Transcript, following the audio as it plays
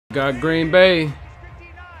Got Green Bay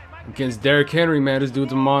against Derrick Henry, man. This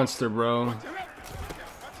dude's a monster, bro. Now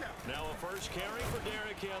a first carry for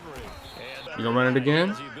Derrick Henry. You gonna run it again?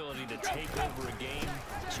 The ability to take over a game.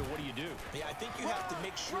 So what do you do? Yeah, I think you have to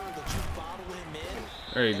make sure that you bottle him in.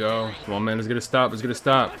 There you go. Come on, man. Let's get a stop. Let's get a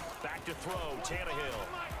stop. Back to throw, Tannehill.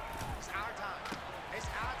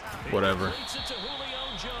 Whatever.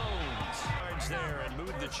 There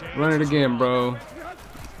Run it again, bro.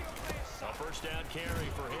 A first down carry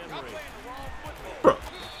for Henry. Bro.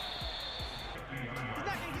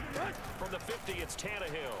 From the 50, it's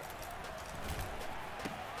Tannehill.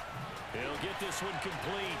 He'll get this one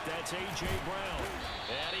complete. That's A.J. Brown.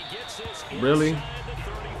 And he gets this Really? inside the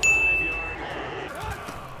 35-yard line.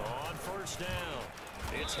 On first down,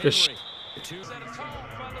 it's Henry.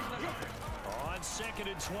 On 2nd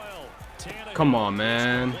and 12, Tannehill. Come on,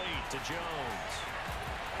 man. To Jones.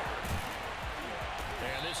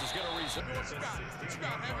 And this is going to result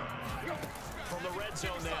from the red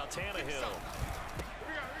zone now. Tannehill.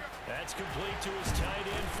 That's complete to his tight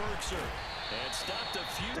end, Ferkser. And stopped a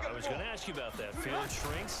few. I was going to ask you about that. Field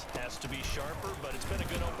shrinks, has to be sharper, but it's been a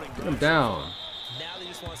good opening. Get him down. Now they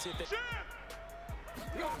just want to see if they...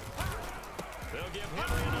 They'll give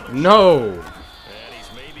Henry another No. shot. And he's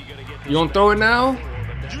maybe going to get this You gonna throw it now? Now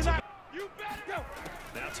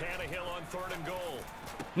Tannehill on 3rd and goal.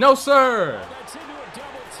 No, sir. That's into a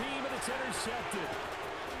double team and it's intercepted.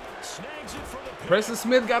 Snags it for the pick. Preston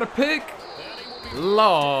Smith got a pick. And he will be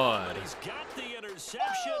Lord. He's got the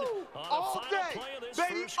interception on the final play of this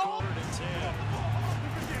first quarter to 10.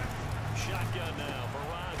 Shotgun now for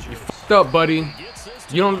Rodgers. You fucked up, buddy. Gets this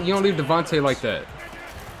to You don't leave Devontae like that.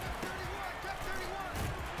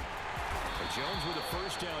 Jones with a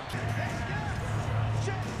first down.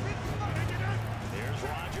 There's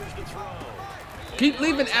Rodgers to throw. Keep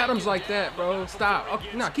leaving Adams like that, bro. Stop. Oh,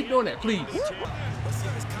 nah, keep doing that, please. Let's see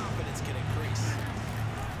if his confidence can increase.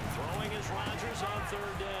 Throwing is Rodgers on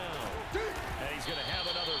 3rd down. And he's going to have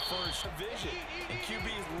another first vision. And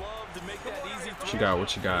QBs love to make that easy throw. What you got?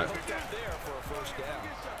 What you got? There for a first down.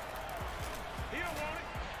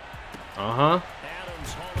 Uh-huh.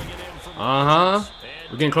 Adams hauling it in from Uh-huh.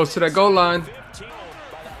 We're getting close to that goal line. 15.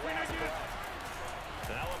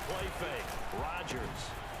 Now a play fake. Rodgers.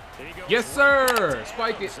 There he goes. Yes, sir.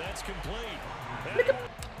 Spike it. That's complete.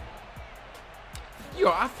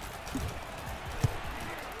 Yo,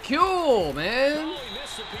 cool, man. Oh, he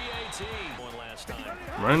missed the PAT one last time.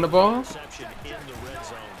 Running the ball? Interception in the red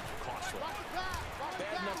zone. Costly.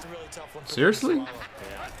 Bad enough to really tough one. Seriously? Yeah.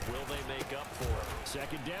 Will they make up for it?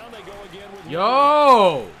 2nd down, they go again with Yo.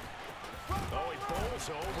 Oh, he bowls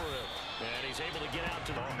over it. And he's able to get out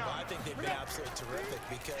to the I think they've been absolutely terrific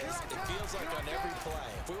because it feels like on every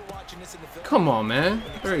play. If we were watching this in the film, Come on, man.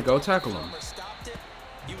 There you go. Tackle him. stopped it,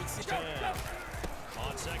 you would see.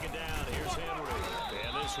 On 2nd down, here's Henry.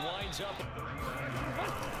 And this winds up.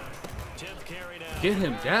 10th carry now. Get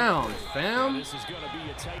him down, fam. This is going to be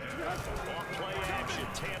a tight off play action.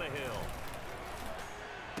 Tannehill.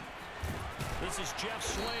 This is Jeff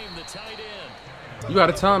Swaim, the tight end. You out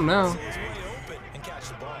of time now. Open and catch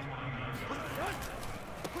the ball.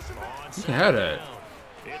 You can have that.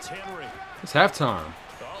 It's Henry. It's halftime.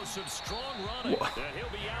 Oh, some strong running. And he'll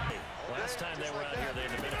be out. Last time they were out here, they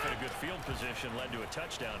had the benefit of good field position, led to a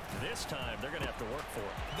touchdown. This time, they're going to have to work for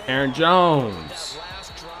it. Aaron Jones. That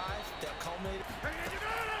last drive that culminated.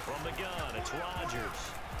 From the gun, it's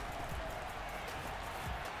Rodgers.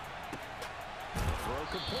 Throw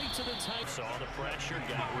complete to the tight. Saw the pressure,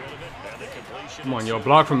 got rid of it, and the completion. Come on, yo,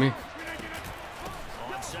 block for me.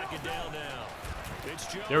 On 2nd down now. It's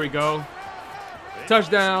Jones. There we go.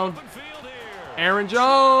 Touchdown. Open field here. Aaron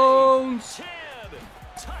Jones. 10.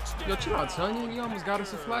 Touchdown. Yo, chill out, son. You almost got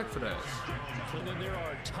us a flag for that. And then there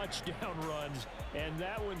are touchdown runs, and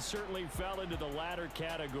that one certainly fell into the latter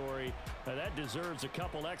category. Now that deserves a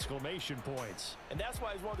couple exclamation points. And that's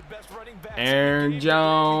why he's one of the best running backs. Aaron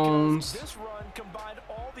Jones. This run combined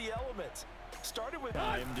all the elements. Started with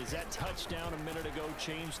Does that touchdown a minute ago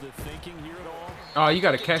change the thinking here at all? Oh, you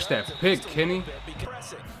got to catch that pick, Kenny.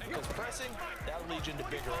 Pressing, because pressing that leads into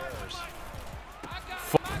bigger errors.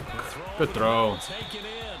 Good throw. Taken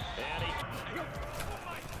in.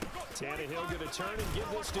 Tannehill going to turn and give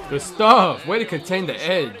this to Good stuff. Way to contain the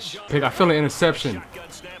edge. Pick. I feel an interception. Shotgun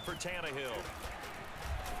snap for Tannehill.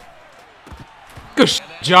 Good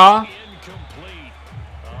job. Incomplete.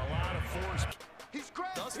 A lot of force.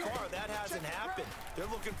 Thus far, that hasn't happened. They're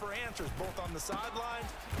looking for answers both on the sideline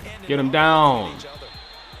and Get him down. each other.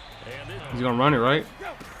 He's going to run it, right?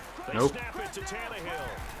 Nope. Snap it to Tannehill.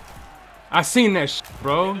 I seen that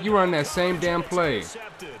bro. You run that same damn play.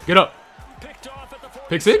 Get up. Picked off at the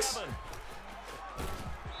Pick 6?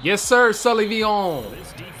 Yes, sir, Sully Vion.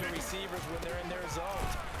 This defense receivers when they're in their zones.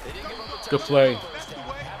 They didn't give up a Good play. touchdown.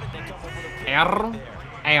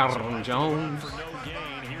 Aaron Jones.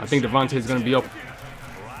 I think Devontae is going to be open.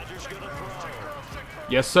 Rodgers gonna throw.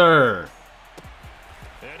 Yes, sir.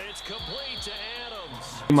 And it's complete to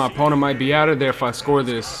Adams. My opponent might be out of there if I score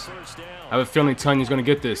this. First down. I have a feeling Tunya's going to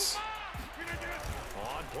get this. On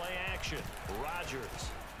play action. Rodgers.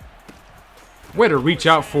 Way to reach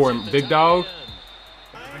out for him, big dog.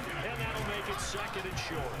 And that'll make it second and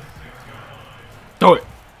short. Throw it.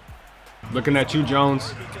 Looking at you,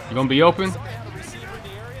 Jones. You going to be open?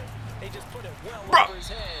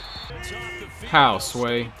 How,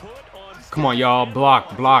 Sway? Come on, y'all.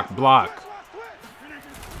 Block, block, block.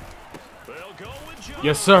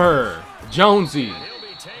 Yes, sir. Jonesy.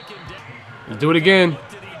 Let's do it again.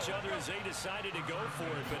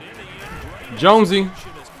 Jonesy.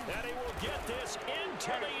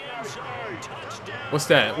 What's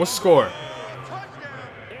that? What's the score?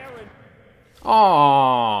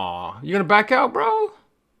 Aw, you gonna back out, bro?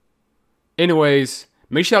 Anyways,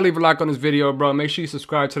 make sure y'all leave a like on this video, bro. Make sure you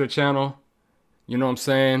subscribe to the channel. You know what I'm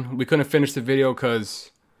saying? We couldn't finish the video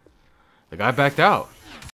because the guy backed out.